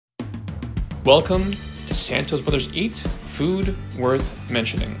Welcome to Santos Brothers Eat, Food Worth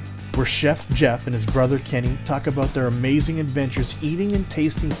Mentioning. Where Chef Jeff and his brother Kenny talk about their amazing adventures eating and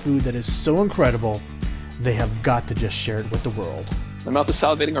tasting food that is so incredible, they have got to just share it with the world. My mouth is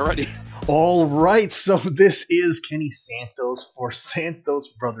salivating already. All right, so this is Kenny Santos for Santos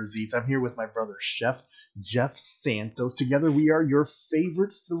Brothers Eats. I'm here with my brother Chef Jeff Santos. Together we are your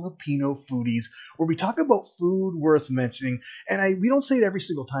favorite Filipino foodies, where we talk about food worth mentioning. And we don't say it every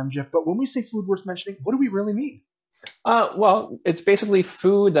single time, Jeff, but when we say food worth mentioning, what do we really mean? Well, it's basically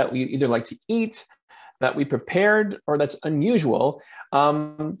food that we either like to eat, that we prepared, or that's unusual.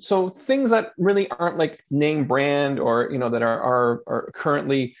 So things that really aren't like name brand, or that are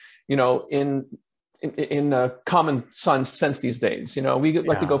currently in common sense these days. We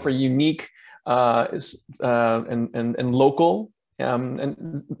like to go for unique and local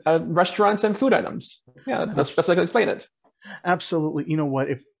and restaurants and food items. Yeah, that's the best I can explain it. Absolutely. You know what?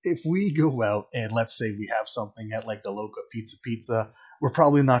 If we go out and let's say we have something at like the local pizza, we're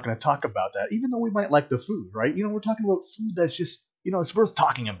probably not going to talk about that, even though we might like the food, right? We're talking about food that's just, it's worth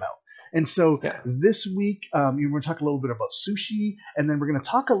talking about. And so This week, we're talking a little bit about sushi, and then we're going to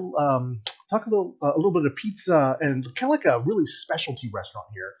talk a little bit of pizza and kind of like a really specialty restaurant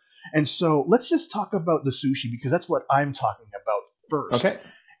here. And so let's just talk about the sushi, because that's what I'm talking about first. Okay.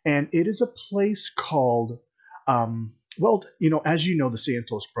 And it is a place called, as you know, the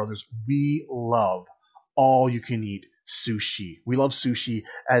Santos brothers, we love all you can eat sushi. We love sushi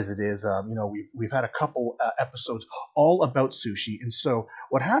as it is. We've had a couple episodes all about sushi. And so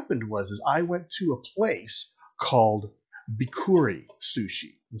what happened was I went to a place called Bikuri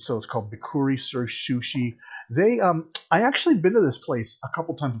Sushi. And so it's called Bikuri Sushi. I actually been to this place a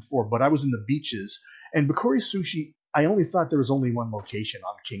couple times before, but I was in the beaches, and Bikuri Sushi, I only thought there was only one location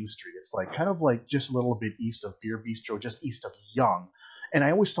on King Street. It's like kind of like just a little bit east of Beer Bistro, just east of Yonge. And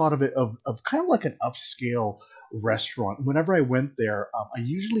I always thought of it of kind of like an upscale restaurant. Whenever I went there, I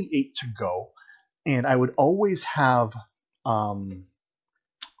usually ate to go, and I would always have uni.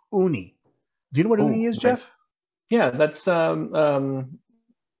 Do you know what uni is, Jeff? Nice. Yeah, that's not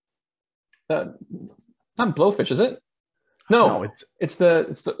blowfish, is it? No, it's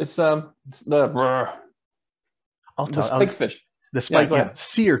the spike fish. The spike,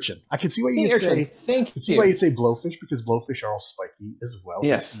 sea urchin. I can see why you'd say. Thank you. See why you'd say blowfish, because blowfish are all spiky as well.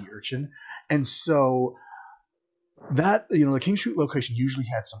 Yes. The sea urchin, and so that the King Street location usually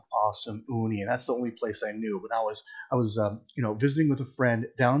had some awesome uni, and that's the only place I knew. But I was visiting with a friend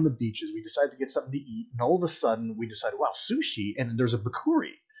down on the beaches. We decided to get something to eat, and all of a sudden we decided, wow, sushi, and there's a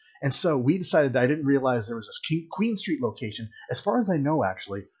Bikuri. And so we decided that I didn't realize there was this Queen Street location. As far as I know,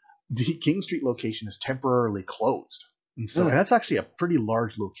 actually, the King Street location is temporarily closed. And so and that's actually a pretty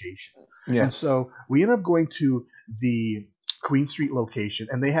large location. Yes. And so we ended up going to the Queen Street location,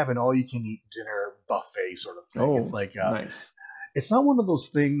 and they have an all-you-can-eat dinner buffet sort of thing. It's like nice. It's not one of those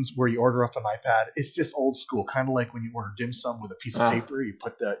things where you order off an iPad. It's just old school, kind of like when you order dim sum with a piece of paper. You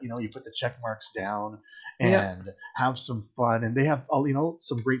put the check marks down and have some fun. And they have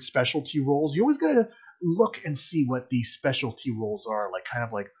some great specialty rolls. You always gotta look and see what these specialty rolls are, like kind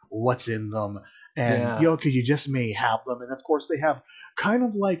of like what's in them, and because you just may have them. And of course they have kind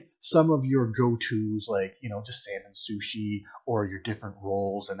of like some of your go-tos, like just salmon sushi or your different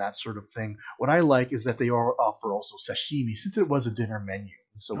rolls and that sort of thing. What I like is that they offer also sashimi, since it was a dinner menu,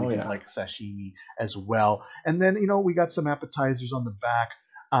 so we did like sashimi as well. And then we got some appetizers on the back.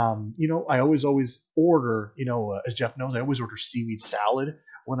 I always order, as Jeff knows, I always order seaweed salad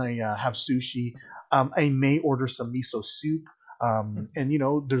when I have sushi. I may order some miso soup, and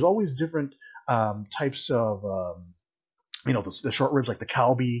there's always different types of the short ribs, like the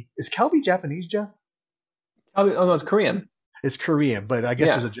kalbi. Is kalbi Japanese, Jeff? Oh no, it's Korean. It's Korean, but I guess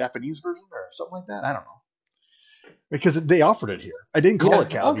there's a Japanese version or something like that. I don't know, because they offered it here. I didn't call it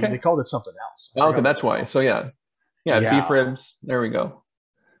kalbi; they called it something else. Okay, that's why. So beef ribs. There we go.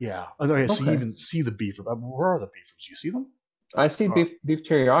 Yeah. Okay. So you even see the beef ribs. Where are the beef ribs? Do you see them? I see beef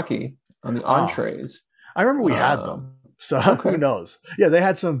teriyaki on the entrees. I remember we had them. So who knows? Yeah, they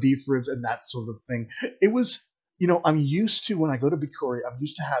had some beef ribs and that sort of thing. It was, I'm used to, when I go to Bikuri, I'm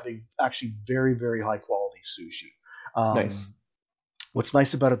used to having actually very, very high quality sushi. Nice. What's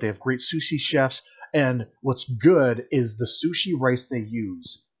nice about it, they have great sushi chefs, and what's good is the sushi rice they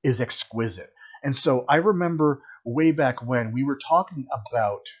use is exquisite. And so I remember way back when we were talking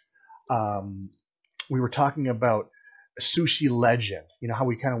about Sushi Legend. How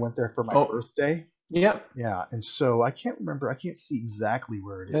we kind of went there for my birthday. Yep. Yeah, and so I can't see exactly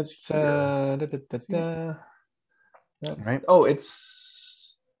where it is. Right. Oh,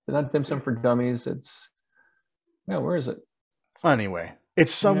 it's not dim sum for dummies. It's where is it? Anyway,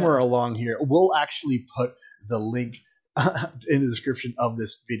 It's somewhere Yeah. along here. We'll actually put the link in the description of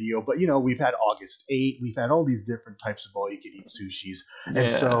this video. But we've had August 8, we've had all these different types of all you can eat sushis. And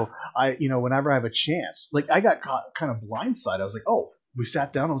Yeah. so whenever I have a chance, like I got caught kind of blindsided. I was like, oh, we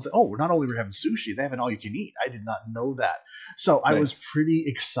sat down. I was like, oh, not only we're having sushi, they have an all you can eat. I did not know that. So I was Nice. pretty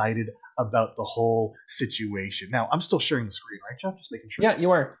excited about the whole situation. Now I'm still sharing the screen, right, Jeff? Just making sure. Yeah,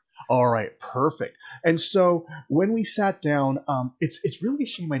 you are. All right, perfect. And so when we sat down, it's really a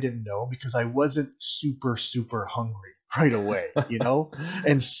shame I didn't know because I wasn't super hungry right away,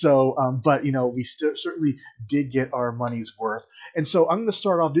 And so, but we certainly did get our money's worth. And so I'm going to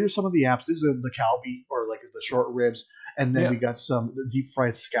start off. There's some of the apps. These are the kalbi or like the short ribs, and then Yeah. we got some deep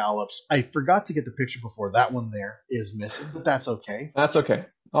fried scallops. I forgot to get the picture before. That one there is missing, but that's okay. That's okay.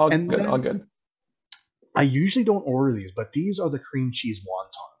 All And good. All then good. I usually don't order these, but these are the cream cheese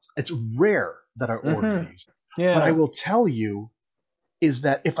wontons. It's rare that I order Mm-hmm. these, but I Yeah. will tell you is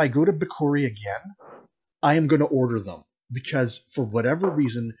that if I go to Bikuri again, I am going to order them because for whatever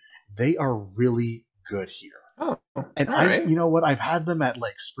reason, they are really good here. Oh, all And right. you know what? I've had them at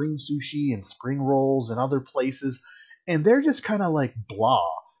like Spring Sushi and Spring Rolls and other places, and they're just kind of like blah.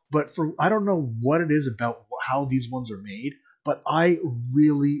 But I don't know what it is about how these ones are made, but I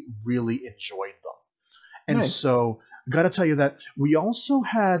really enjoyed them. And Nice. so, got to tell you that we also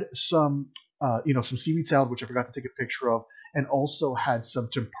had some seaweed salad, which I forgot to take a picture of, and also had some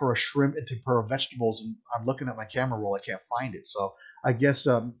tempura shrimp and tempura vegetables. And I'm looking at my camera roll, I can't find it. So I guess,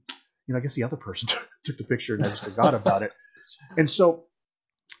 I guess the other person took the picture and I just forgot about it. And so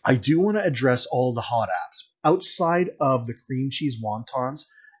I do want to address all the hot apps outside of the cream cheese wontons,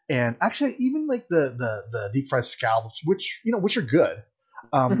 and actually even like the deep fried scallops, which are good,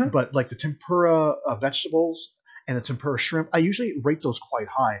 Hmm. but like the tempura vegetables and the tempura shrimp, I usually rate those quite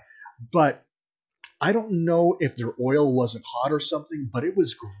high. But I don't know if their oil wasn't hot or something, but it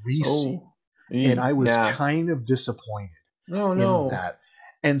was greasy, Oh, and I was yeah. kind of disappointed No, in no. that.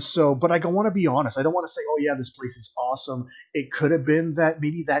 And so, but I want to be honest. I don't want to say, "Oh yeah, this place is awesome." It could have been that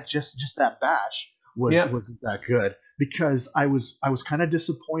maybe that just that batch Yeah. wasn't that good because I was kind of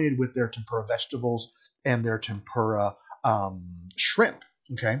disappointed with their tempura vegetables and their tempura shrimp.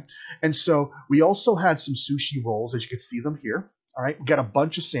 Okay, and so we also had some sushi rolls, as you can see them here. All right, we got a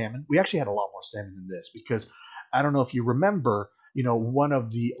bunch of salmon. We actually had a lot more salmon than this because I don't know if you remember. One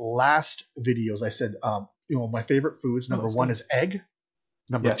of the last videos I said, my favorite foods. Oh, Number that's one good. is egg.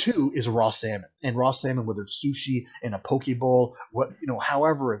 Number Yes. two is raw salmon, and raw salmon, whether it's sushi in a poke bowl,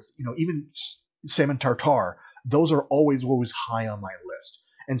 however, even salmon tartare, those are always high on my list.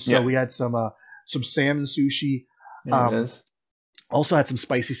 And so Yeah. we had some salmon sushi. There it Um, is. Also had some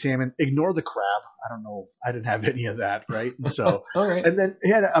spicy salmon. Ignore the crab. I don't know. I didn't have any of that, right? And so, All right. and then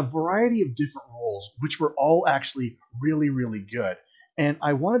it had a variety of different rolls, which were all actually really good. And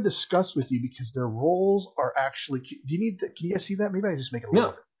I want to discuss with you because their rolls are actually. Do you need? Can you guys see that? Maybe I just make it a little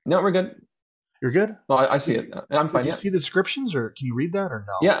No, bit. no, we're good. You're good. No, I see Did it. you, I'm did fine. you Yeah. see the descriptions, or can you read that, or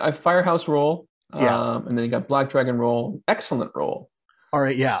no? Yeah. I Firehouse roll. Yeah. And then you got Black Dragon roll. Excellent roll. All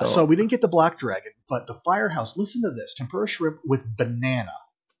right. Yeah. So So, we didn't get the black dragon, but the firehouse. Listen to this: tempura shrimp with banana.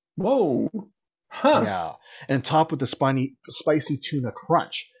 whoa. Huh. Yeah, and topped with the spicy tuna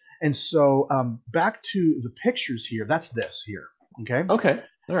crunch. And so back to the pictures here. That's this here. Okay. Okay.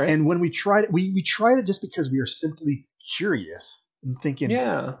 All right. And when we tried it, we tried it just because we were simply curious and thinking,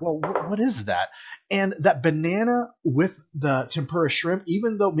 Yeah. well, what is that? And that banana with the tempura shrimp,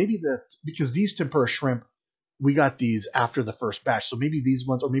 even though because these tempura shrimp, we got these after the first batch, so maybe these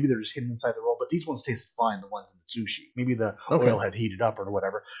ones, or maybe they're just hidden inside the roll, but these ones tasted fine, the ones in the sushi. Maybe the oil Okay. had heated up or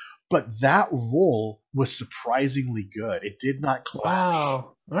whatever. But that roll was surprisingly good. It did not clash.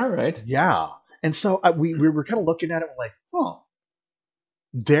 Wow. All right. Yeah. And so we were kind of looking at it like, huh,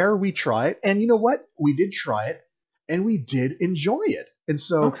 dare we try it? And you know what? We did try it, and we did enjoy it. And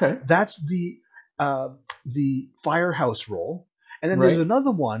so Okay. that's the firehouse roll. And then there's Right.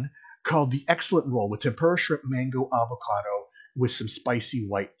 another one called the excellent roll with tempura shrimp, mango, avocado with some spicy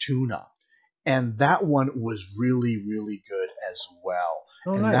white tuna. And that one was really good as well.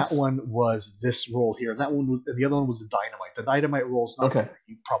 Oh, And that nice. one was this roll here. And that one was the other one was the dynamite. The dynamite roll is not Okay. something that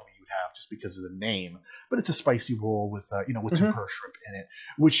you probably would have just because of the name, but it's a spicy roll with with Hmm. tempura shrimp in it,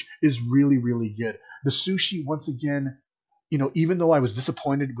 which is really good. The sushi, once again, even though I was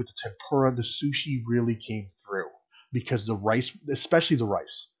disappointed with the tempura, the sushi really came through because the rice, especially the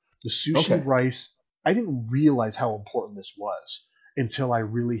sushi Okay. rice, I didn't realize how important this was until I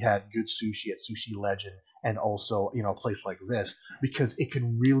really had good sushi at Sushi Legend and also, a place like this because it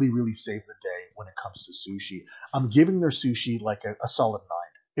can really save the day when it comes to sushi. I'm giving their sushi like a solid 9.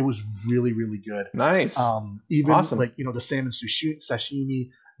 It was really, really good. Nice. Even Awesome. like the salmon sashimi,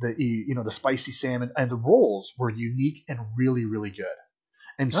 the spicy salmon, and the rolls were unique and really, really good.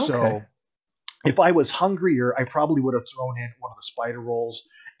 And Okay. so if I was hungrier, I probably would have thrown in one of the spider rolls,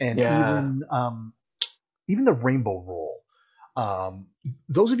 and Yeah. even the rainbow roll. Um,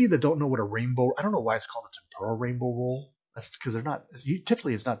 those of you that don't know what a rainbow, I don't know why it's called a tempura rainbow roll. That's because they're not.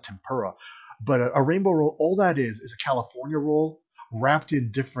 Typically, it's not tempura, but a rainbow roll. All that is a California roll wrapped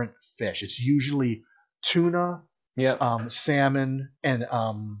in different fish. It's usually tuna, Yep. salmon, and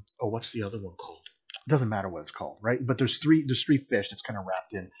what's the other one called? It doesn't matter what it's called, right? But there's three fish that's kind of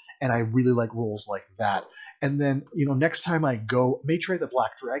wrapped in, and I really like rolls like that. And then next time I go, may try the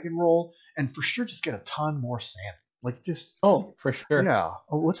black dragon roll, and for sure just get a ton more salmon. Like just Oh, for sure. yeah.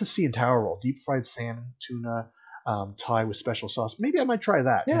 Oh, what's a sea and tower roll? Deep fried salmon, tuna, Thai with special sauce. Maybe I might try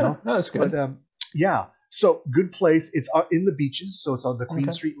that. Yeah, no, that's But good. yeah. So good place. It's in the beaches, so it's on the Queen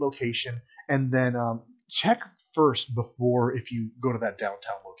Okay. Street location. And then check first before if you go to that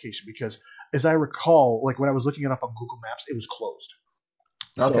downtown location, because as I recall, like when I was looking it up on Google Maps, it was closed.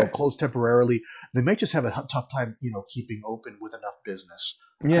 So Okay. closed temporarily. They might just have a tough time, keeping open with enough business.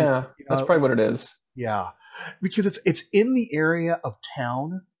 I, Yeah, that's probably what it is. yeah, because it's in the area of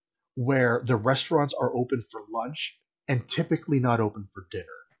town where the restaurants are open for lunch and typically not open for dinner,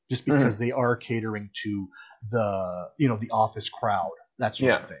 just because Mhm. they are catering to the office crowd, that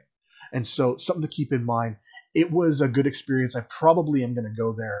sort of Yeah, thing. And so something to keep in mind. It was a good experience. I probably am going to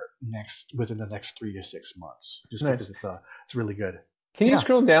go there within the next 3 to 6 months, just because nice. it's really good. Can you Yeah,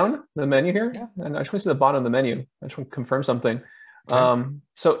 scroll down the menu here? yeah, And I just want to see the bottom of the menu. I just want to confirm something. okay.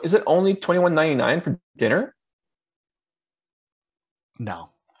 So is it only 21.99 for dinner?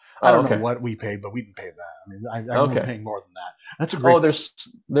 No, I Oh, don't know okay. what we paid, but we didn't pay that. I mean, I remember Okay. paying more than that. That's a Oh, great.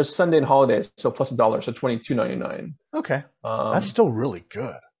 there's Sunday and holidays, so plus $1, so 22.99. Okay, that's Um, still really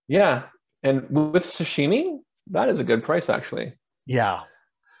good. yeah, and with sashimi, that is a good price actually. Yeah,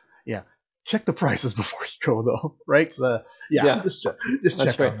 yeah. Check the prices before you go though, right? 'Cause, yeah, Yeah, just that's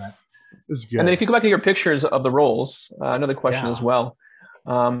check great. on that. This is And then good. if you go back to your pictures of the rolls, another question as Yeah. well.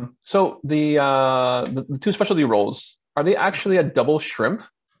 So the two specialty rolls, are they actually a double shrimp?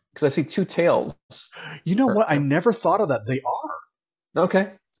 Because I see two tails. You know what? I never thought of that. They are.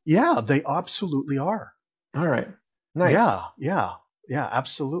 Okay. Yeah, they absolutely are. All right. Nice. Yeah, yeah, yeah,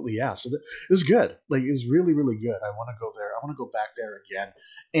 absolutely. Yeah. So it was good. Like it was really, really good. I want to go there. I want to go back there again.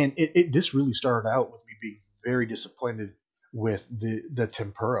 And this really started out with me being very disappointed with the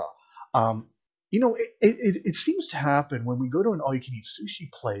tempura. Um, it seems to happen when we go to an all-you-can-eat sushi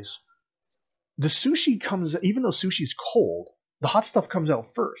place. The sushi comes, even though sushi's cold, the hot stuff comes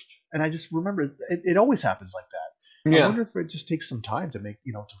out first. And I just remember it always happens like that. I Yeah. wonder if it just takes some time to to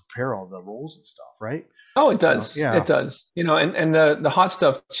prepare all the rolls and stuff, right? Oh, it does. It Yeah. does. And the hot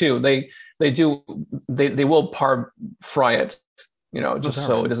stuff too. They do they will fry it, Was just that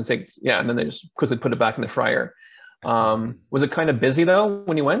so right? it doesn't take, yeah, and then they just quickly put it back in the fryer. Mm. Was it kind of busy though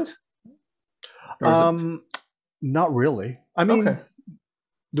when you went? Or was it Um, Not really. I okay? mean,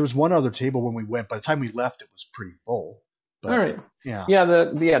 there was one other table when we went. By the time we left, it was pretty full. All But right. yeah, Yeah,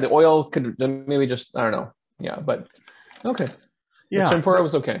 the oil could maybe just, I don't know. Yeah, but okay. The yeah. tempura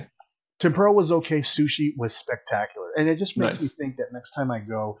was okay. Tempura was okay. Sushi was spectacular, and it just makes me Nice. think that next time I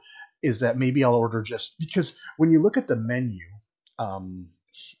go, is that maybe I'll order just because when you look at the menu, um,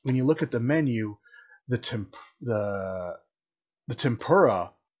 when you look at the menu, the the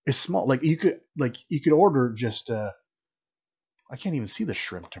tempura is small. Like you could order just I can't even see the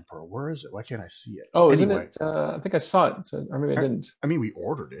shrimp tempura. Where is it? Why can't I see it? Oh, isn't Anyway, it? I think I saw it, or maybe I I, didn't. I mean, we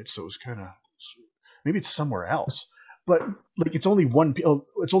ordered it, so it's kind of maybe it's somewhere else. But like, it's only one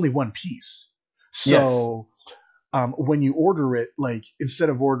piece. Yes. So when you order it, like instead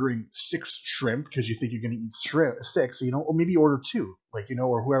of ordering six shrimp because you think you're going to eat shrimp six, or maybe order two, like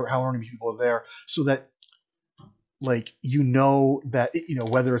or whoever, however many people are there, so that like that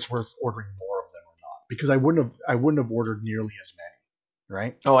whether it's worth ordering more of them or not. Because I wouldn't have ordered nearly as many,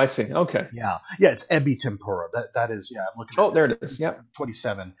 right? Oh, I see. Okay. Yeah, yeah, it's ebi tempura. That is, yeah. I'm looking at Oh, there this. it is. Yep.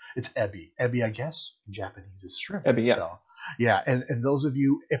 27. It's ebi. Ebi, I guess in Japanese is shrimp. Ebi. Yeah. So, yeah, and those of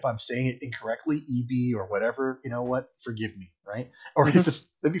you, if I'm saying it incorrectly, ebi or whatever, you know what? Forgive me, right? Or if Hmm.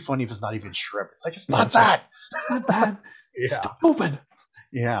 it'd be funny if it's not even shrimp. It's like it's Yeah, not that's right. that. It's not bad. Yeah, Stupid.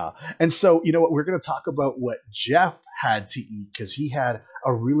 yeah. And so, you know what? We're going to talk about what Jeff had to eat because he had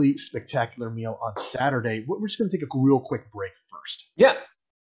a really spectacular meal on Saturday. We're just going to take a real quick break first. Yeah.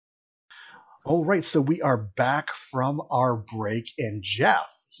 All right, so we are back from our break, and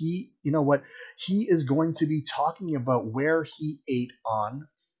Jeff, you know what? He is going to be talking about where he ate on,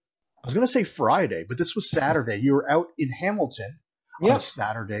 I was going to say Friday, but this was Saturday. You were out in Hamilton on a Yeah.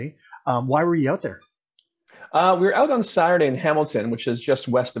 Saturday. Why were you out there? We were out on Saturday in Hamilton, which is just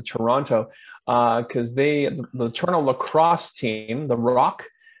west of Toronto, because the Toronto lacrosse team, the Rock,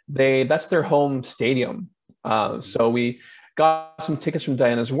 that's their home stadium. So we got some tickets from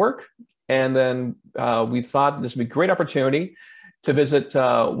Diana's work, and then we thought this would be a great opportunity to visit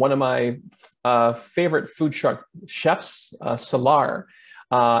one of my favorite food truck chefs, Salar.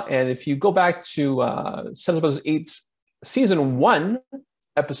 And if you go back to Sons of Us 8's season 1,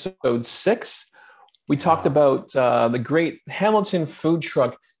 episode 6, we talked about the great Hamilton food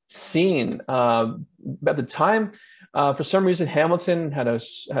truck scene. At the time, for some reason, Hamilton had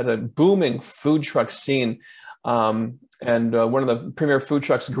a booming food truck scene. And one of the premier food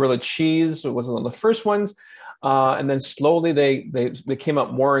trucks, Gorilla Cheese, was one of the first ones. And then slowly they came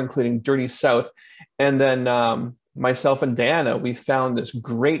up more, including Dirty South. And then myself and Diana, we found this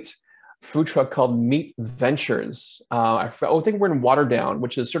great food truck called Meat Ventures. I think we're in Waterdown,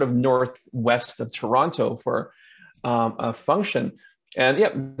 which is sort of northwest of Toronto for a function. And yeah,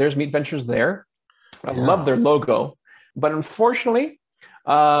 there's Meat Ventures there. I love their logo. But unfortunately,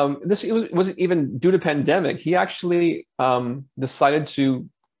 it wasn't even due to pandemic. He actually decided to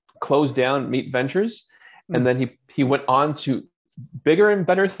close down Meat Ventures. And then he went on to bigger and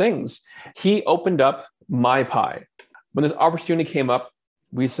better things. He opened up My Pie. When this opportunity came up,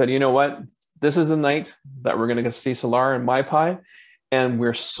 we said, you know what? This is the night that we're going to see Salar and My Pie. And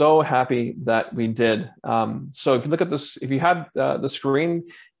we're so happy that we did. So if you look at this, if you have the screen,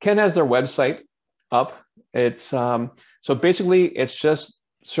 Ken has their website up. It's so basically it's just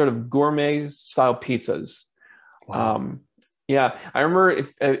sort of gourmet style pizzas. Wow. Yeah, I remember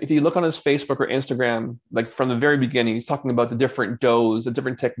if you look on his Facebook or Instagram, like from the very beginning, he's talking about the different doughs, the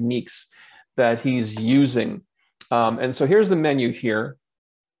different techniques that he's using. And so here's the menu here.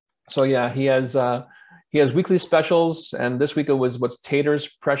 So yeah, he has weekly specials, and this week it was what's Taters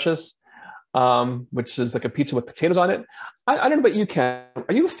Precious, which is like a pizza with potatoes on it. I don't know about you, Ken.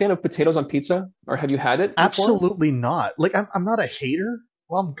 Are you a fan of potatoes on pizza, or have you had it before? Absolutely not. Like I'm not a hater.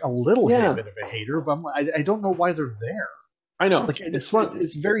 Well, I'm a little bit of a hater, but I don't know why they're there. I know. Like it's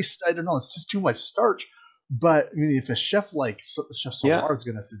very, I don't know. It's just too much starch. But I mean, if a chef like Chef Salar is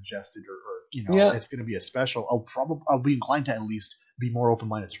going to suggest it, or it's going to be a special, I'll be inclined to at least be more open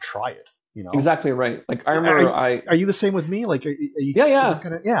minded to try it. Exactly right. Like I remember, are you the same with me? Like, are you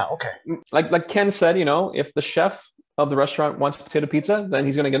okay. Like Ken said, if the chef of the restaurant wants potato pizza, then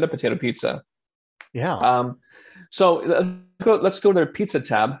he's going to get a potato picza. Yeah. So let's go to their pizza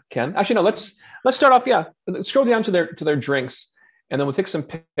tab, Ken. Actually, no. Let's start off. Yeah, scroll down to their drinks, and then we'll take some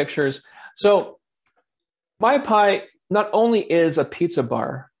pictures. So, My Pie not only is a pizza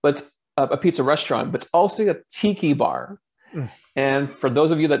bar, but it's a pizza restaurant, but it's also a tiki bar. And for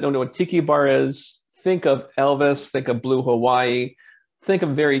those of you that don't know what tiki bar is, think of Elvis, think of Blue Hawaii, think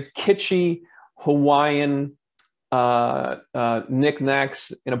of very kitschy Hawaiian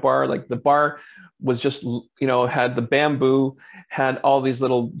knickknacks in a bar. Like the bar was just, had the bamboo, had all these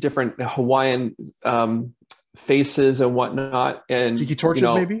little different Hawaiian faces and whatnot. And tiki torches,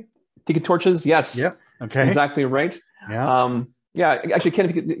 maybe? Tiki torches, yes. Yeah. Okay. Exactly right. Yeah. Actually,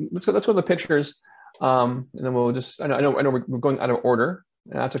 Ken, let's go to the pictures. And then we'll just, I know we're going out of order.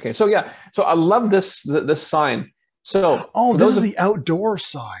 That's okay. So yeah, so I love this sign. So this is the outdoor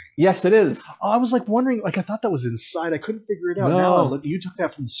sign. Yes, it is. I was like wondering, like I thought that was inside. I couldn't figure it out. No. Now you took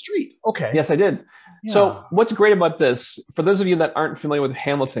that from the street. Okay. Yes, I did. Yeah. So what's great about this, for those of you that aren't familiar with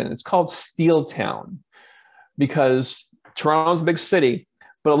Hamilton, it's called Steel Town because Toronto's a big city,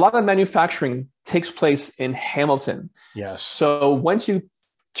 but a lot of manufacturing takes place in Hamilton. Yes. So once you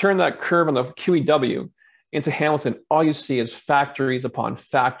turn that curve on the QEW into Hamilton, all you see is factories upon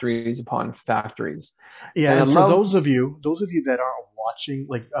factories upon factories. Yeah, and for those of you that aren't watching,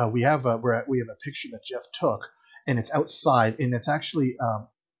 like we have a picture that Jeff took, and it's outside, and it's actually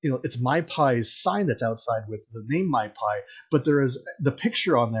it's My Pie's sign that's outside with the name My Pie, but there is the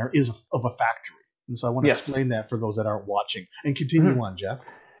picture on there is of a factory, and so I want to explain that for those that aren't watching. And continue on, Jeff.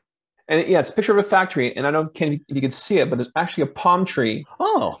 And yeah, it's a picture of a factory, and I don't know if you can see it, but there's actually a palm tree.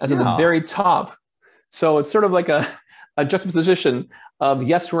 That's at the very top. So it's sort of like a juxtaposition of,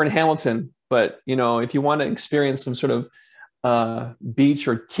 yes, we're in Hamilton, but if you want to experience some sort of beach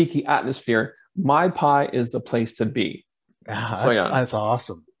or tiki atmosphere, My Pie is the place to be. That's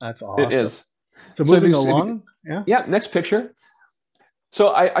awesome. That's awesome. It is. So moving along. Yeah. Next picture.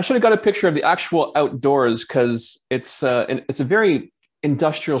 So I should have got a picture of the actual outdoors because it's a very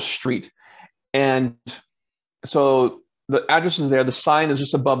industrial street, and so the address is there. The sign is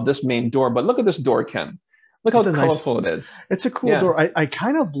just above this main door, but look at this door, Ken. Look how It's a nice. colorful it is. It's a cool Yeah. door. I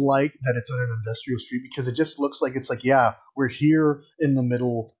kind of like that it's on an industrial street because it just looks like it's like, yeah, we're here in the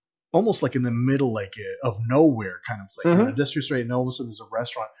middle, almost like in the middle, like of nowhere, kind of like an Hmm. industrial street, and all of a sudden there's a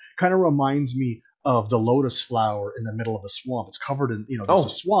restaurant. Kind of reminds me of the lotus flower in the middle of the swamp. It's covered in, there's a Oh,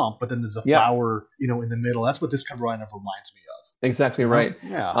 swamp, but then there's a yeah. flower, in the middle. That's what this kind of reminds me of. Exactly right.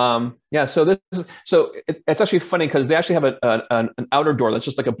 Yeah. Yeah. So it's actually funny because they actually have an outer door that's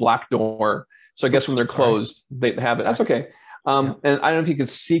just like a black door. So I guess when Oops, they're sorry. closed, they have it. Okay. That's okay. Yeah. And I don't know if you could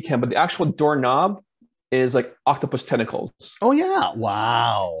see Ken, but the actual doorknob is like octopus tentacles. Oh yeah!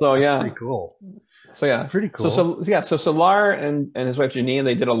 Wow, So that's yeah. pretty cool. So yeah. Pretty So cool. so yeah. So Solar and his wife Janine,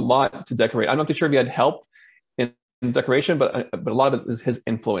 they did a lot to decorate. I'm not too sure if he had help in decoration, but a lot of it is his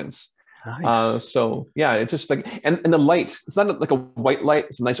influence. Nice. So yeah, it's just like and the light. It's not like a white light.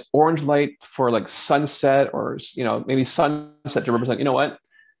 It's a nice orange light for like sunset or maybe sunset to represent. You know what?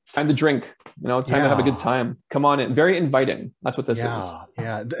 Time to drink. Time to have a good Yeah. time. Come on in. Very inviting. That's what this is. Yeah,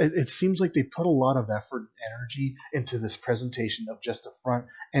 yeah. It seems like they put a lot of effort and energy into this presentation of just the front.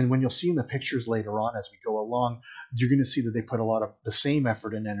 And when you'll see in the pictures later on as we go along, you're going to see that they put a lot of the same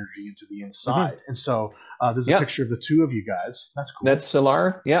effort and energy into the inside. And so there's a Yep. picture of the two of you guys. That's cool. That's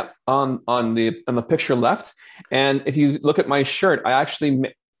Solar. Yep. On the picture left. And if you look at my shirt, I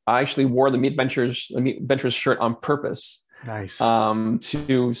actually wore the Meat Ventures shirt on purpose. Nice.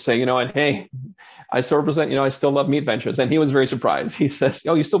 To say, and hey, I still represent, I still love Meat Ventures. And he was very surprised. He says,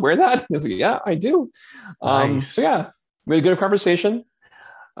 oh, you still wear that? He's like, yeah, I do. Nice. So yeah, we had a good conversation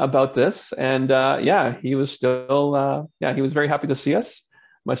about this. And yeah, he was still, he was very happy to see us,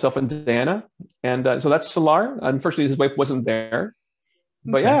 myself and Diana. And so that's Solar. Unfortunately, his wife wasn't there.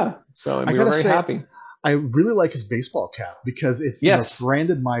 But Okay. yeah, so we were gotta very say, happy. I really like his baseball cap because it's Yes.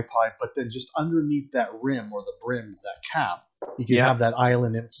 branded My Pie, but then just underneath that rim or the brim of that cap, you can Yeah. have that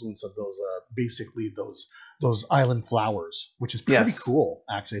island influence of those basically those island flowers, which is pretty Yes. cool.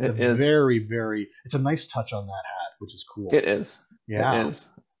 Actually, it's It a is. very very it's a nice touch on that hat, which is cool. It is. Yeah. It is.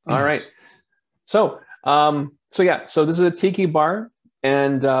 All right. So so this is a tiki bar,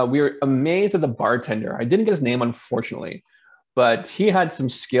 and we were amazed at the bartender. I didn't get his name, unfortunately, but he had some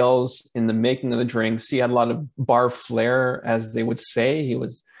skills in the making of the drinks. He had a lot of bar flair, as they would say. He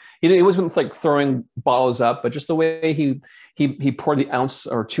wasn't like throwing bottles up, but just the way he poured the ounce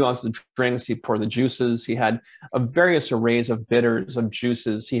or 2 ounces of drinks. He poured the juices. He had a various arrays of bitters, of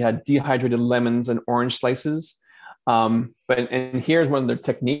juices. He had dehydrated lemons and orange slices. And here's one of their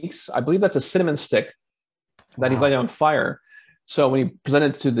techniques. I believe that's a cinnamon stick that he's Wow. lighting on fire. So when he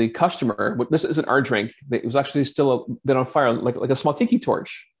presented to the customer, this isn't our drink. It was actually still lit on fire, like a small tiki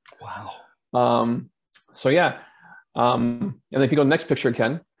torch. Wow. So yeah. And if you go to the next picture,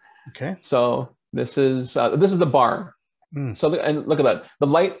 Ken. Okay. So this is the bar. Mm. So and look at that. The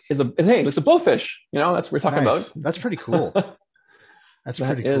light is hey, it's a blowfish. That's what we're talking Nice. about. That's pretty cool. That's That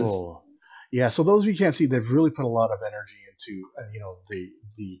pretty is. cool. Yeah. So those of you can't see, they've really put a lot of energy into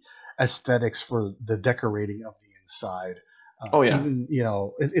the aesthetics for the decorating of the inside. Oh yeah. Even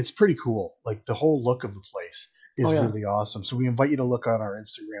it's pretty cool. Like the whole look of the place is Oh, yeah. really awesome. So we invite you to look on our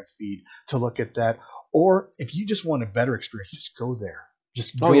Instagram feed to look at that. Or if you just want a better experience, just go there.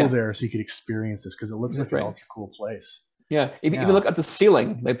 Just go yeah. there so you could experience this because it looks That's like right. an ultra cool place. Yeah, if you Yeah. even look at the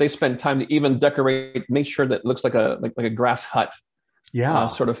ceiling, like they spend time to even decorate, make sure that it looks like a grass hut Yeah.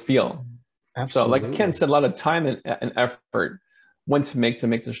 sort of feel. Absolutely. So like Ken said, a lot of time and effort went to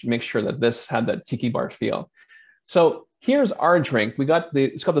make sure that this had that tiki bar feel. So here's our drink.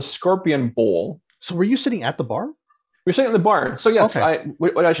 It's called the Scorpion Bowl. So were you sitting at the bar? We're sitting at the bar. So yes, Okay.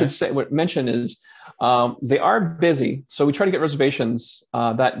 what I should say, what mention is, they are busy. So we try to get reservations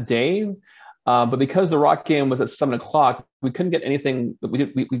that day, but because the Rock game was at 7:00, we couldn't get anything. We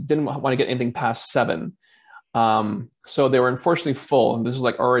didn't want to get anything past 7. So they were unfortunately full, and this is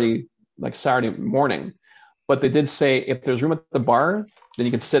like already like Saturday morning. But they did say if there's room at the bar, then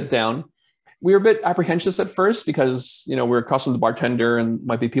you can sit down. We were a bit apprehensive at first because we were accustomed to the bartender and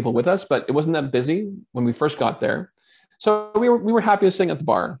might be people with us, but it wasn't that busy when we first got there. So we were happy sitting at the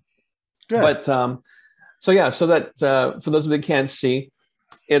bar. Good. But so that for those of you that can't see,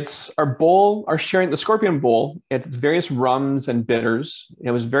 it's our bowl, our sharing the Scorpion Bowl. It's various rums and bitters.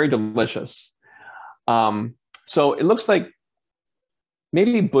 It was very delicious. So it looks like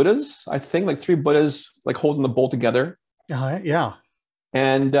maybe Buddhas, I think, like 3 Buddhas like holding the bowl together. Yeah.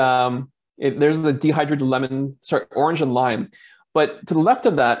 And there's the dehydrated orange and lime. But to the left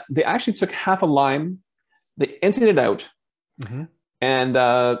of that, they actually took half a lime, they emptied it out. Mm-hmm. And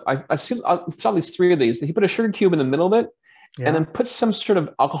I saw these 3 of these. He put a sugar cube in the middle of it, Yeah. and then put some sort of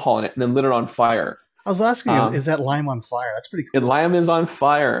alcohol in it, and then lit it on fire. I was asking you, is that lime on fire? That's pretty cool. And lime is on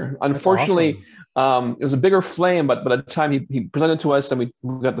fire. Unfortunately, Awesome. It was a bigger flame, but by the time he presented to us and we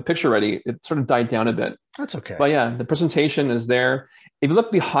got the picture ready, it sort of died down a bit. That's okay. But yeah, the presentation is there. If you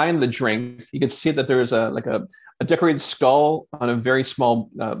look behind the drink, you can see that there is a decorated skull on a very small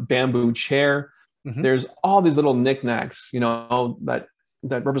bamboo chair. Mhm. There's all these little knickknacks,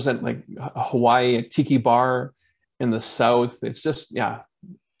 that represent like Hawaii, a tiki bar in the South. It's just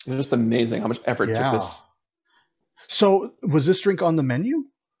amazing how much effort took Yeah. this. So was this drink on the menu?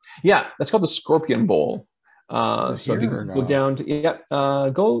 Yeah, that's called the Scorpion Bowl. Is it So if you here or go no? down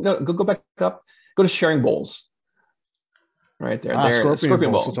to go back up, go to sharing bowls. Right there, there,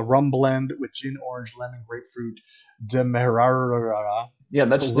 Scorpion Bowl. So Bowl. it's a rum blend with gin, orange, lemon, grapefruit, demerara. Yeah,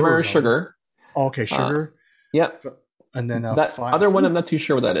 that's Demerara sugar. Oh, okay, sugar. Yeah, And then that other one, I'm not too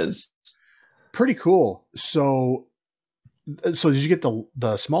sure what that is. Pretty cool. So did you get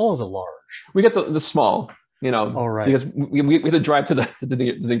the small or the large? We get the small, All right. because we had to drive to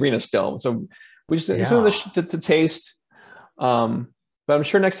the arena still, so we just to taste. But I'm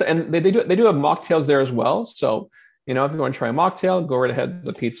sure next time, and they do have mocktails there as well. So if you want to try a mocktail, go right ahead.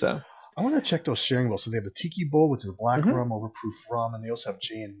 The pizza. I want to check those sharing bowls. So they have the Tiki Bowl, which is a black rum, overproof rum, and they also have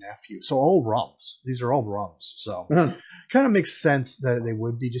Jay and Nephew. So all rums. These are all rums. So kind of makes sense that they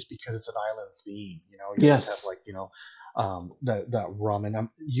would be, just because it's an island theme. You Yes. just have that rum, and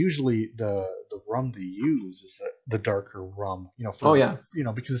usually the rum they use is the darker rum.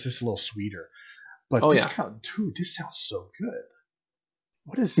 Because it's just a little sweeter. But this sounds so good.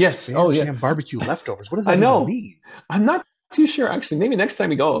 What is this? Yes. Jam barbecue leftovers. What does that even mean? I'm not too sure, actually. Maybe next time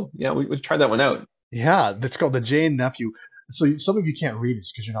we go, we try that one out. Yeah, that's called the Jay and Nephew. So some of you can't read it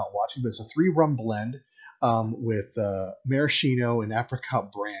because you're not watching, but it's a 3 rum blend with maraschino and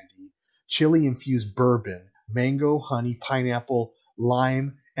apricot brandy, chili infused bourbon, mango, honey, pineapple,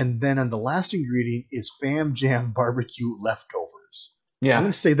 lime, and then on the last ingredient is Fam Jam barbecue leftovers. Yeah. I'm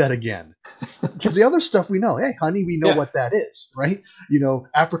going to say that again, because the other stuff we know. Hey, honey, we know what that is, right?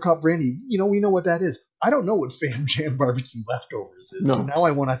 Apricot brandy, we know what that is. I don't know what Fam Jam barbecue leftovers is. No. So now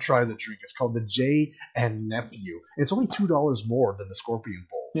I want to try the drink. It's called the Jay and Nephew. It's only $2 more than the Scorpion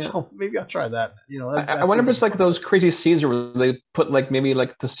Bowl. Yeah. So maybe I'll try that. I wonder if it's like those crazy Caesar where they put maybe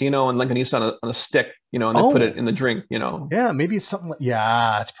tocino and longanisa on a stick, and they put it in the drink, Yeah, maybe it's something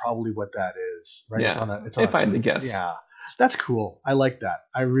that's probably what that is, right? Yeah. It's on if I had to guess. Yeah. That's cool. I like that.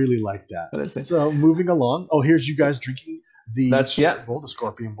 I really like that. That So moving along. Oh, here's you guys drinking the Bowl, the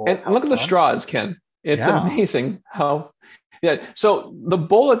Scorpion Bowl. And look at the straws, Ken. It's amazing how. Yeah. So the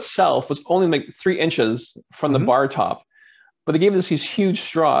bowl itself was only like 3 inches from the bar top, but they gave us these huge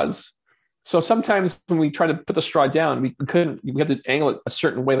straws. So sometimes when we try to put the straw down, we couldn't. We had to angle it a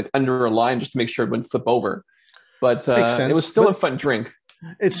certain way, like under a line, just to make sure it wouldn't flip over. But it was still a fun drink.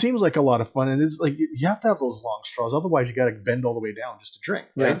 It seems like a lot of fun, and it's like you have to have those long straws, otherwise you got to bend all the way down just to drink,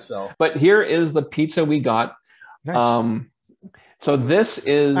 right? Yeah. So, but here is the pizza we got. Nice. So this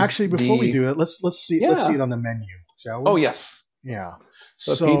is actually before we do it, let's see it on the menu, shall we? Oh yes. Yeah.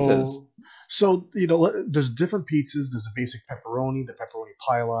 So pizzas. So there's different pizzas. There's a basic pepperoni, the pepperoni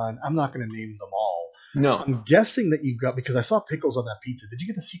pylon. I'm not going to name them all. No. I'm guessing that you got, because I saw pickles on that pizza. Did you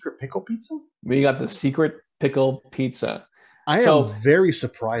get the secret pickle pizza? We got the secret pickle pizza. I am very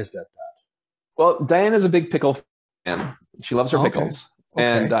surprised at that. Well, Diane is a big pickle fan. She loves her pickles. Okay.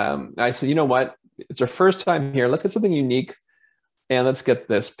 And I said, you know what? It's her first time here. Let's get something unique, and let's get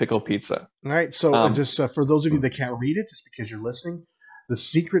this pickle pizza. All right. So just for those of you that can't read it, just because you're listening, the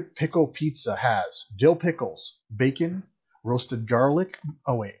secret pickle pizza has dill pickles, bacon, roasted garlic.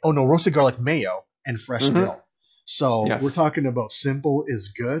 Roasted garlic mayo and fresh dill. So we're talking about simple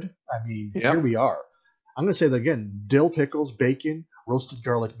is good. I mean, here we are. I'm going to say that again: dill pickles, bacon, roasted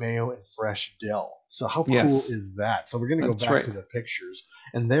garlic mayo, and fresh dill. So how cool is that? So we're going to go back to the pictures,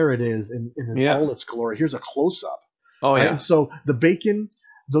 and there it is in all its glory. Here's a close up. Oh yeah. So the bacon,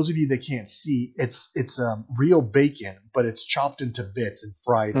 those of you that can't see, it's real bacon, but it's chopped into bits and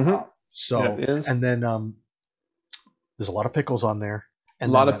fried up. So and then there's a lot of pickles on there, and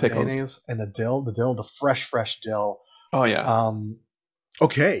a lot of pickles, mayonnaise and the fresh dill. Oh yeah.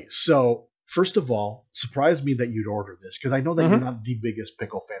 Okay, so. First of all, surprised me that you'd order this, because I know that you're not the biggest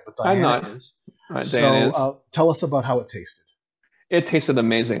pickle fan, but Diane I'm not. is. Diane is. Tell us about how it tasted. It tasted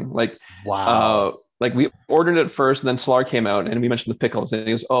amazing. Wow. We ordered it first, and then Solar came out, and we mentioned the pickles, and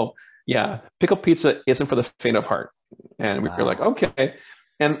he goes, "Oh, yeah, pickle pizza isn't for the faint of heart." And we were like, "Okay."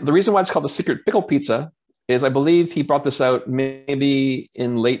 And the reason why it's called the secret pickle pizza is, I believe he brought this out maybe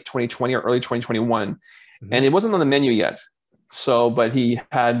in late 2020 or early 2021, and it wasn't on the menu yet. So, but he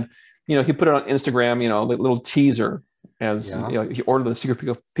had. He put it on Instagram, a little teaser as he ordered the secret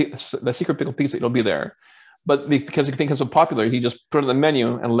pickle pizza. It'll be there, but because it became so popular, he just put it on the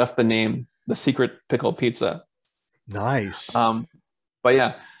menu and left the name, the secret pickle pizza. Nice. But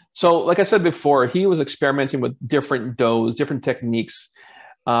yeah, so like I said before, he was experimenting with different doughs, different techniques,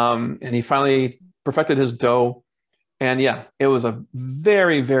 and he finally perfected his dough. And yeah, it was a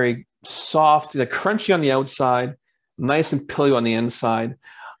very, very soft, like crunchy on the outside, nice and pillowy on the inside.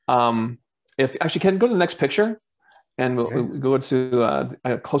 If actually can go to the next picture, and we'll go to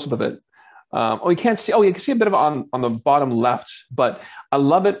a close up of it. Oh, you can't see. Oh, you can see a bit of it on the bottom left, but I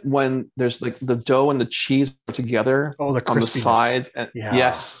love it when there's like the dough and the cheese are together Oh, the on the crispiness. sides. And Yeah.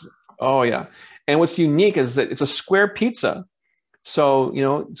 yes, oh yeah. And what's unique is that it's a square pizza, so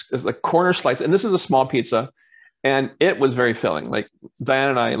it's like corner slice, and this is a small pizza, and it was very filling. Like Diane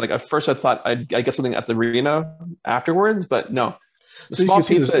and I, like at first I thought I'd get something at the arena afterwards, but no. The So you small can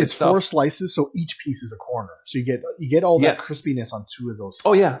see pizza it's itself. 4 slices, so each piece is a corner. So you get all that Yes. crispiness on 2 of those sides.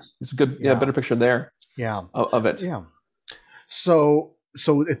 Oh yeah, it's a good. Yeah, Yeah. better picture there Yeah. of it. Yeah. So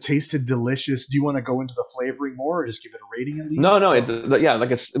it tasted delicious. Do you want to go into the flavoring more, or just give it a rating at least? No, it's yeah,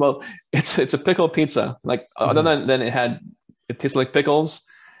 like it's a pickle pizza. Like other than it tastes like pickles.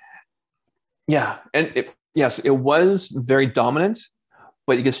 Yeah, and it was very dominant,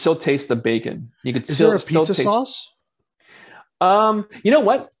 but you could still taste the bacon. You could Is still there a pizza taste. sauce? You know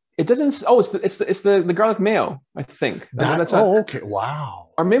what? It doesn't. Oh, it's the garlic mayo. I think. Okay. Wow.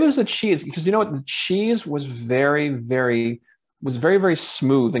 Or maybe it was the cheese, because you know what? The cheese was very, very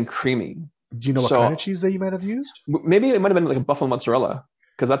smooth and creamy. Do you know what kind of cheese that you might have used? Maybe it might have been like a buffalo mozzarella,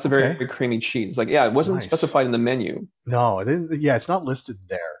 because that's a very, very creamy cheese. Like, yeah, it wasn't Nice. specified in the menu. No, it didn't. Yeah, it's not listed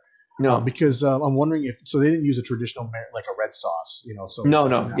there. No, Because I'm wondering if they didn't use a traditional like a red sauce, So no.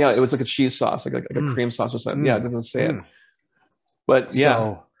 something Yeah, else. it was like a cheese sauce, like a cream sauce or something. Yeah, it doesn't say it. Mm. But yeah,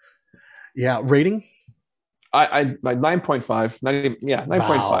 So, yeah, rating? I 9.5. Not even, yeah,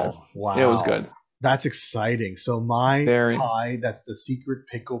 9.5. Wow. It was good. That's exciting. So my Very. pie, that's the secret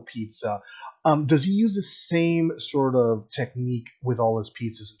pickle pizza. Does he use the same sort of technique with all his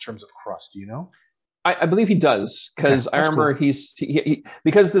pizzas in terms of crust? Do you know? I believe he does, because I remember cool. he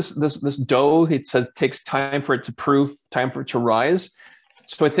because this dough, it says takes time for it to proof, time for it to rise.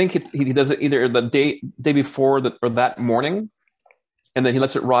 So I think he does it either the day before or that morning, and then he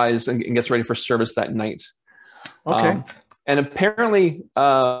lets it rise and gets ready for service that night. Okay. And apparently,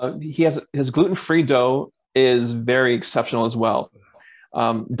 he has his gluten-free dough is very exceptional as well.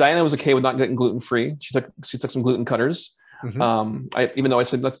 Diana was okay with not getting gluten-free. She took some gluten cutters. Even though I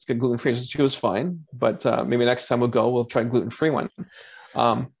said let's get gluten-free, she was fine. But maybe next time we'll try a gluten-free one.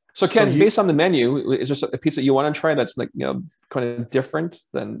 So Ken, based on the menu, is there a pizza you want to try that's like kind of different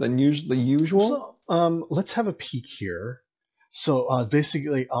than the usual? So, let's have a peek here. So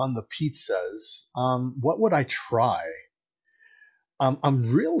basically on the pizzas, what would I try?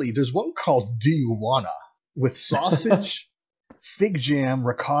 There's one called Do You Wanna, with sausage, fig jam,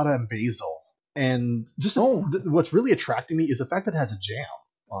 ricotta, and basil. And just what's really attracting me is the fact that it has a jam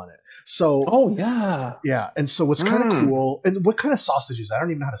on it. So yeah. And so what's kind of cool, and what kind of sausage is that? I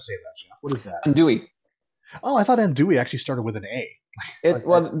don't even know how to say that, Jeff. What is that? Andouille. Oh, I thought andouille actually started with an A.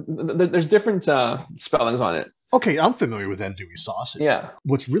 There's different spellings on it. Okay, I'm familiar with andouille sausage. Yeah.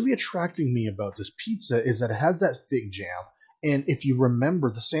 What's really attracting me about this pizza is that it has that fig jam. And if you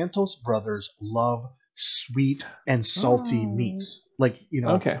remember, the Santos brothers love sweet and salty meats. Like,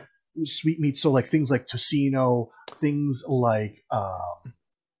 sweet meats. So like things like tocino, things like,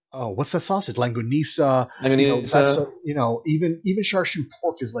 what's that sausage? Langonisa. Even char-siu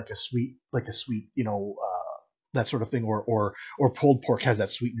pork is like a sweet, that sort of thing, or pulled pork has that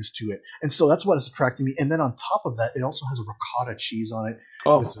sweetness to it, and so that's what is attracting me. And then on top of that, it also has a ricotta cheese on it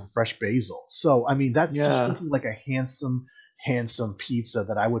with some fresh basil. So I mean, that's just looking like a handsome pizza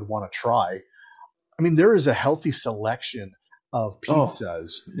that I would want to try. I mean, there is a healthy selection of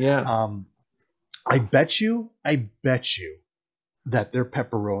pizzas. I bet you that their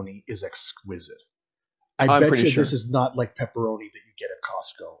pepperoni is exquisite. I bet you this is not like pepperoni that you get at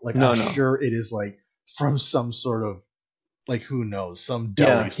Costco. Like I'm sure it is like from some sort of, like, who knows, some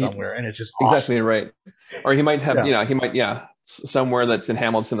deli somewhere, and it's just awesome. Exactly right. Or he might have, somewhere that's in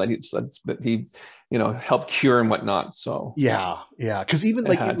Hamilton that he helped cure and whatnot. So because even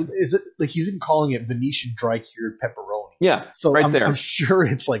is it like he's even calling it Venetian dry cured pepperoni? Yeah, so there. I'm sure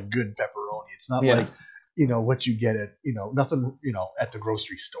it's like good pepperoni. It's not like what you get at nothing at the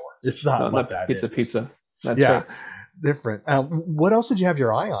grocery store. It's not like that. Pizza. That's right. Different. What else did you have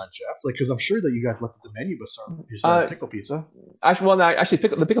your eye on, Jeff? Like, because I'm sure that you guys looked at the menu, but pickle pizza.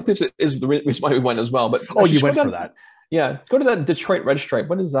 The pickle pizza is the reason why we went as well. But you went for that? Yeah, go to that Detroit Red Stripe.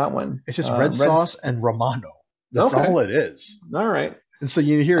 What is that one? It's just red sauce and Romano. That's all it is. All right. And so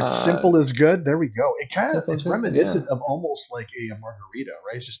you hear it's simple is good. There we go. It's Good, reminiscent of almost like a margarita,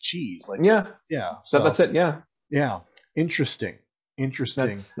 right? It's just cheese. Like yeah. yeah. So That's it. Yeah. yeah. Interesting.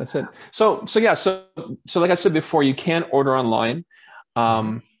 That's it. So yeah. So like I said before, you can order online.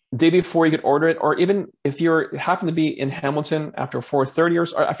 Day before you could order it, or even if you happen to be in Hamilton after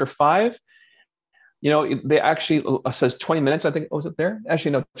 4:30 or after 5, they actually says 20 minutes. I think was it there?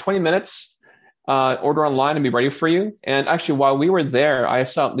 Actually, no, 20 minutes. Order online and be ready for you. And actually, while we were there, I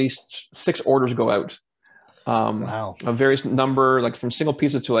saw at least 6 orders go out. Wow. A various number, like from single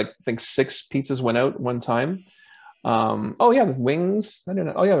pizzas to like I think 6 pizzas went out one time. Oh yeah, the wings. I don't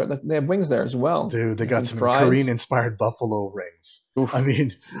know. Oh yeah, they have wings there as well. Dude, they got some Korean-inspired buffalo rings. Oof. I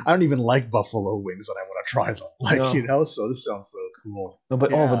mean, I don't even like buffalo wings, and I want to try them. Like so this sounds so cool. No,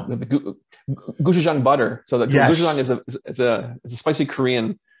 but the gochujang butter. So the gochujang is a spicy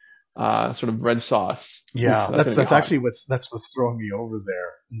Korean sort of red sauce. Yeah, Oof, that's actually what's throwing me over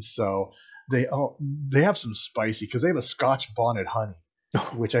there. And so they have some spicy because they have a Scotch bonnet honey,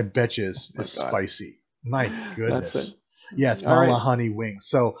 which I bet you is spicy. My goodness. Yeah, it's Marla honey wings.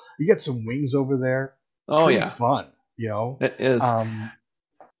 So you get some wings over there. Oh yeah, fun. It is.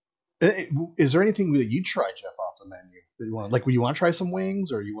 Is there anything that you try, Jeff, off the menu that you want? Like, would you want to try some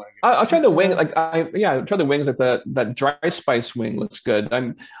wings, or you want to? I'll try the wing. I'll try the wings. Like that dry spice wing looks good.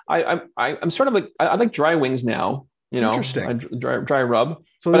 I'm sort of like I like dry wings now. Interesting. Dry rub.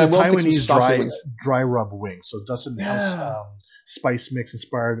 So the Taiwanese dry rub wings. So Dustin has spice mix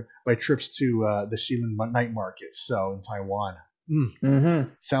inspired by trips to the Shilin night market. So in Taiwan,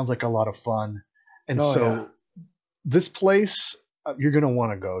 sounds like a lot of fun. And this place you're gonna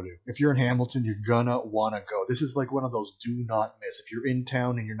want to go to. If you're in Hamilton, you're gonna want to go. This is like one of those do not miss. If you're in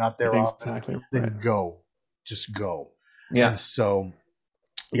town and you're not there often, then go. Just go. Yeah. And so,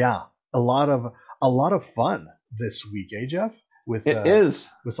 yeah, a lot of fun this week, Jeff? With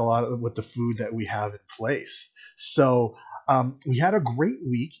a lot of with the food that we have in place. So we had a great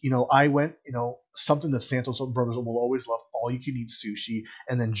week. I went, something that Santos Brothers will always love, all you can eat sushi.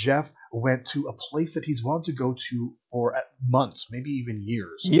 And then Jeff went to a place that he's wanted to go to for months, maybe even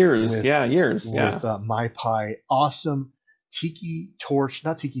years. Years. With My Pie, awesome tiki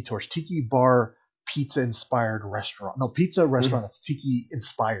bar pizza inspired restaurant. No, pizza restaurant that's tiki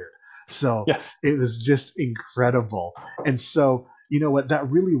inspired. So it was just incredible. And so, you know what, that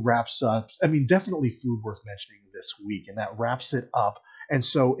really wraps up. I mean, definitely food worth mentioning this week, and that wraps it up. And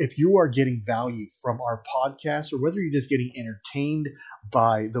so if you are getting value from our podcast, or whether you're just getting entertained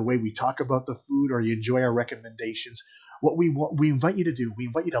by the way we talk about the food, or you enjoy our recommendations, what we invite you to do, we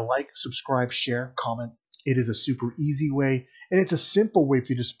invite you to like, subscribe, share, comment. It is a super easy way, and it's a simple way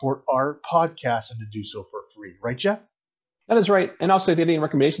for you to support our podcast and to do so for free. Right, Jeff? That is right. And also, if you have any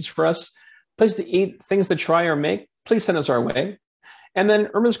recommendations for us, places to eat, things to try or make, please send us our way. And then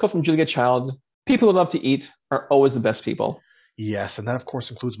Urban's quote from Julia Child: people who love to eat are always the best people. Yes, and that, of course,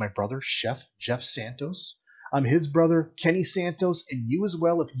 includes my brother, Chef Jeff Santos. I'm his brother, Kenny Santos, and you as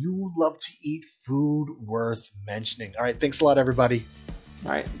well if you love to eat food worth mentioning. All right, thanks a lot, everybody.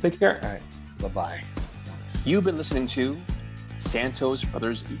 All right, take care. All right, bye-bye. You've been listening to Santos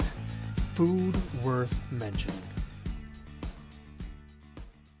Brothers Eat. Food worth mentioning.